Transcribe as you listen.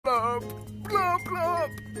Blub, blub.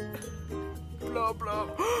 Blub,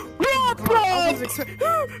 blub. Blub, blub.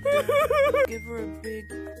 Give her a big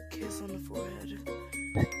kiss on the forehead.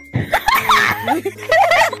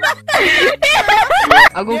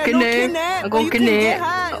 I'll go kidnap. I'll go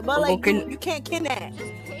kidnap. But like, you can't kidnap.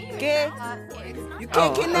 Okay? You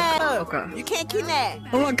can't kidnap. Okay. You can't kidnap.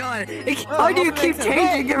 Oh my god. How do you keep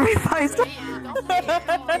changing every 5 seconds?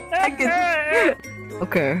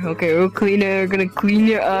 Okay, we'll clean it. We're gonna clean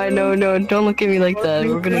your eye. No, don't look at me like that.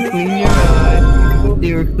 We're gonna clean your eye.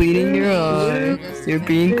 You're cleaning your eye. You're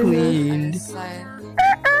being cleaned.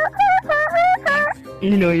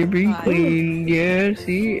 You know, you're being cleaned. Yeah,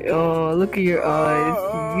 see? Oh, look at your eyes.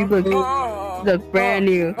 You look brand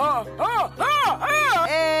new.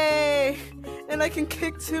 Hey! And I can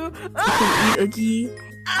kick too. You can eat Oogie. You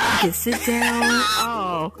can sit down.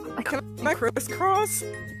 Oh. Can I crisscross?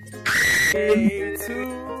 Hey, to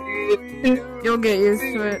you. You'll get used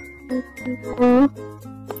to it.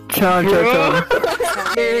 Cha. Cha.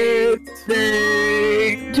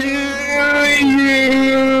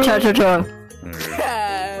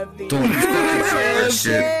 Don't that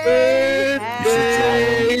shit.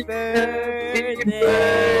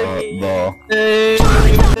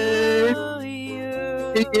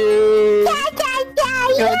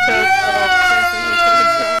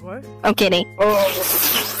 I'm kidding.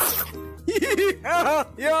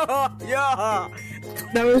 Yeah.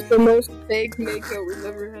 That was the most fake makeup we've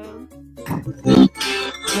ever had.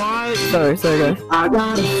 What? Sorry, guys. I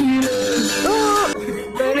got a feeling.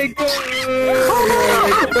 Let it go.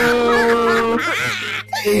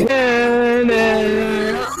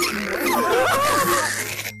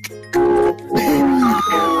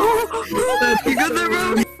 You got that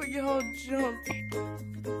wrong? For your whole jump.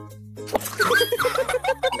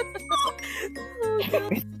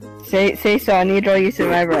 Say so. I need to draw you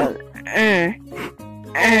some eyebrows.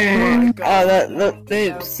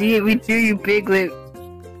 See, we drew you big lips.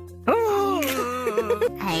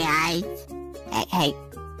 Hey.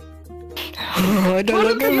 Oh, don't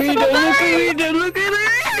look at me, don't look at me.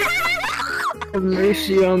 Have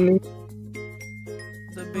mercy on me.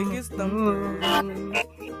 The biggest thumper.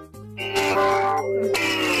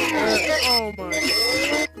 Oh my.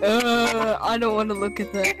 I don't want to look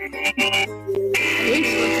at that.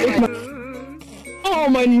 Oh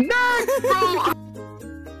my neck, bro!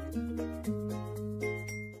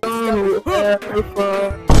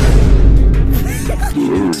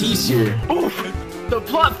 Teaser. The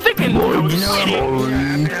plot thickens. I'm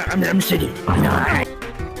shitty.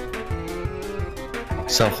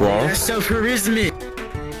 Self-love. Self-charisma.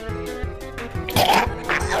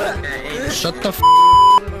 Shut the f.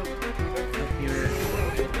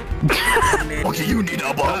 Okay, you need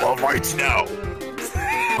a bubble right now.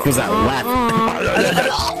 Who's that laugh?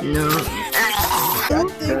 No. I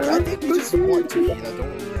think you just want to, you know,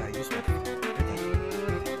 don't you just want to.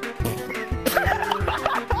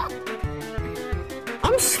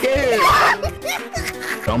 I'm scared.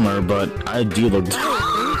 Dumber, but I do look.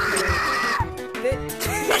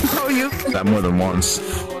 That more than once.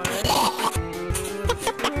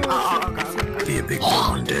 Be a big boy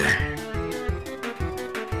one day.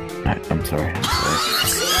 I'm sorry.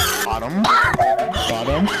 Bottom?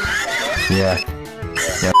 Yeah.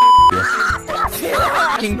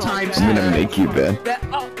 Fucking times. I'm gonna make you bad.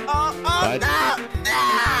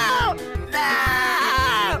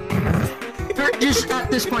 Just at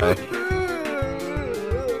this point.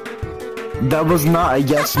 That was not a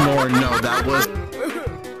yes nor no. That was.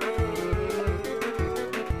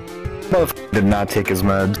 Motherfucker did not take his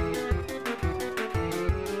meds.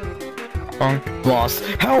 Lost.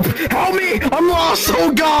 Help! Help me! I'm lost!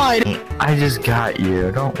 Oh god! I just got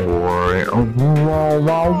you. Don't worry.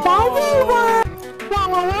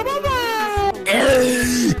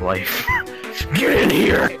 Life. Get in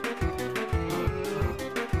here!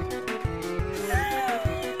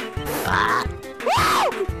 I'm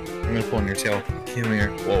gonna pull on your tail. Come here.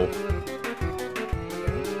 Whoa.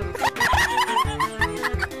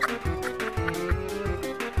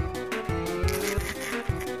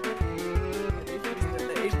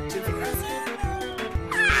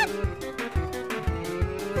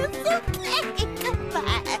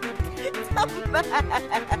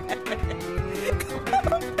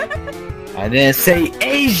 I didn't say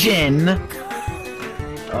Asian!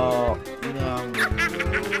 Oh, no.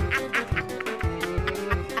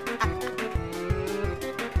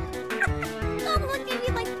 Don't look at me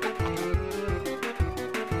like that.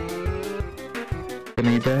 Come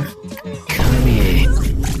here, bro. Come here.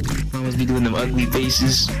 Mama's be doing them ugly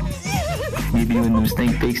faces. You be doing them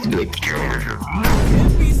stink faces to be like.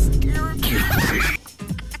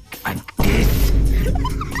 I did.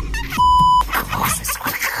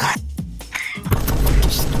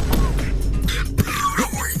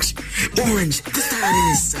 orange. That's how it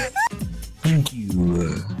is. Thank you.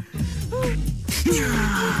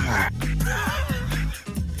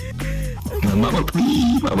 Mama,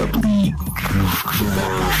 please. Mama, please.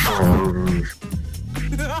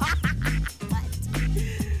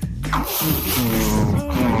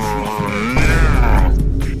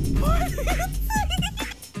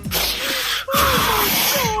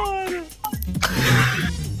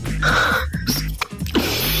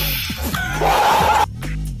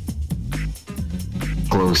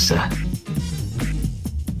 Closer.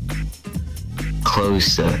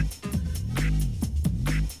 Closer.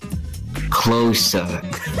 Closer.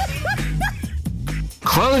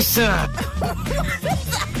 Closer!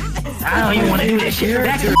 I don't even want to do that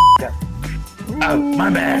shit. Oh, my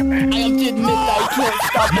bad. I did midnight can't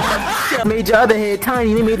stop. Made your other head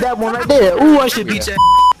tiny. They made that one right there. Ooh, I should beat you.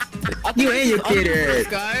 You and your kid.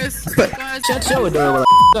 Guys. Shut your door.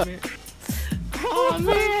 Oh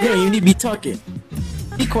man. Yeah, you need to be talking.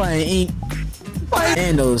 Be quiet, ain't.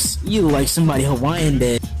 Handles. You look like somebody Hawaiian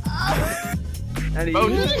dead. Bro,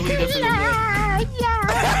 just delete us in the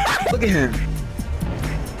Look at him.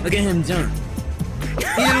 Look at him jump.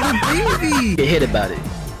 He's a baby. Get hit about it.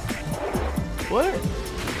 What?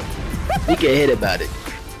 We get hit about it.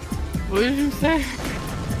 What did you say?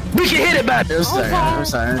 We get hit about it. I'm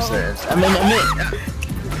sorry. I mean.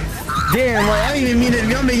 Damn, like, I didn't even mean it.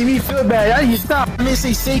 Y'all making me feel bad. I need to stop. I mean,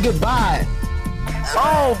 say goodbye.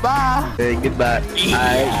 Oh, bye. Hey, goodbye.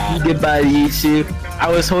 Alright, goodbye to you too. I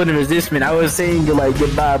was holding resistment. I was saying like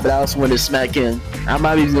goodbye, but I also wanted to smack him. I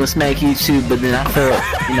might be gonna smack you too, but then I felt,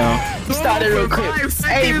 you know. He started real quick.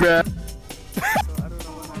 Hey, bro.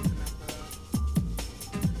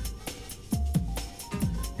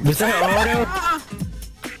 Was that auto?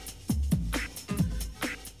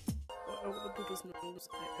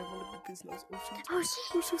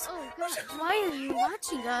 Oh god, why are you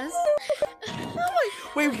watching us?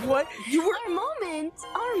 Wait, what? You were.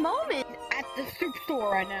 Our moment! At the soup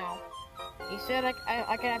store right now. He said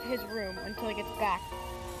I can have his room until he gets back.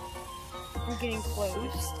 We're getting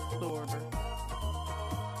closed. Store.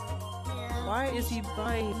 Why is he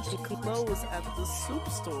buying clothes at the soup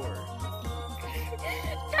store?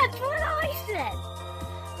 That's what I said!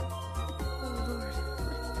 Oh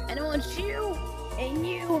lord. And I want you and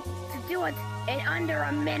you to do it in under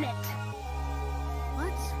a minute.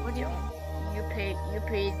 What? What do you mean? You paid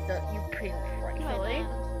for it. Really?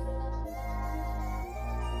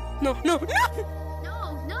 No. No!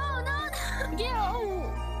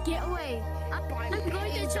 Get away! I'm going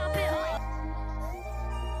to chop it off!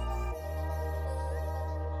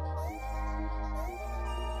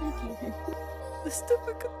 The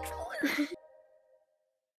stupid controller.